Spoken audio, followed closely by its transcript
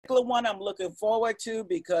particular one I'm looking forward to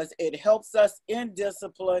because it helps us in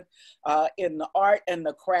discipline, in the art and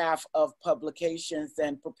the craft of publications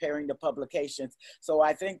and preparing the publications. So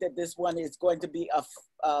I think that this one is going to be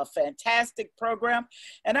a fantastic program.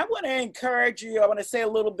 And I want to encourage you, I want to say a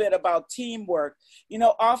little bit about teamwork. You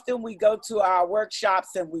know, often we go to our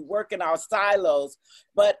workshops and we work in our silos,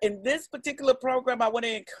 but in this particular program, I want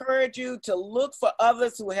to encourage you to look for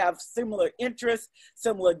others who have similar interests,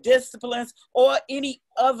 similar disciplines, or any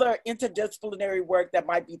other interdisciplinary work that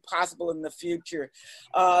might be possible in the future.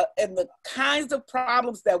 And the kinds of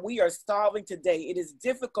problems that we are solving today, it is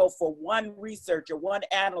difficult for one researcher, one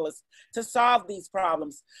analyst to solve these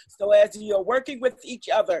problems. So as you're working with each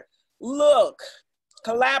other, look,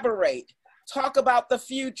 collaborate, talk about the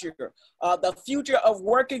future of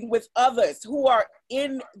working with others who are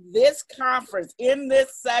in this conference, in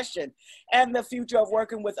this session, and the future of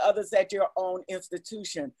working with others at your own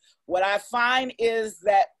institution. What I find is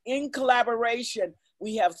that in collaboration,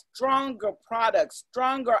 we have stronger products,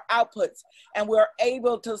 stronger outputs, and we're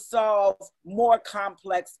able to solve more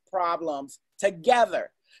complex problems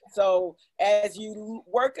together. So as you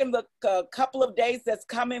work in the couple of days that's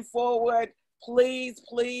coming forward, please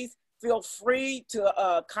feel free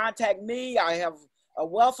to contact me. I have a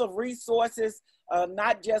wealth of resources,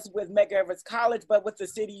 not just with Medgar Evers College, but with the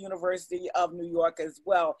City University of New York as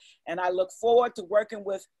well. And I look forward to working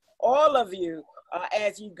with all of you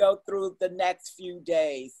as you go through the next few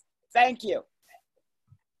days. Thank you.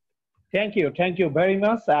 Thank you very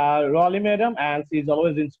much, Rolle Madam, and she's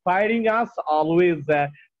always inspiring us, always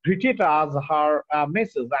treated us her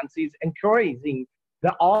message, and she's encouraging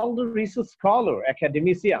all the research scholar,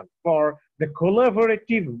 academicians for the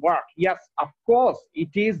collaborative work. Yes, of course, it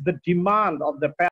is the demand of the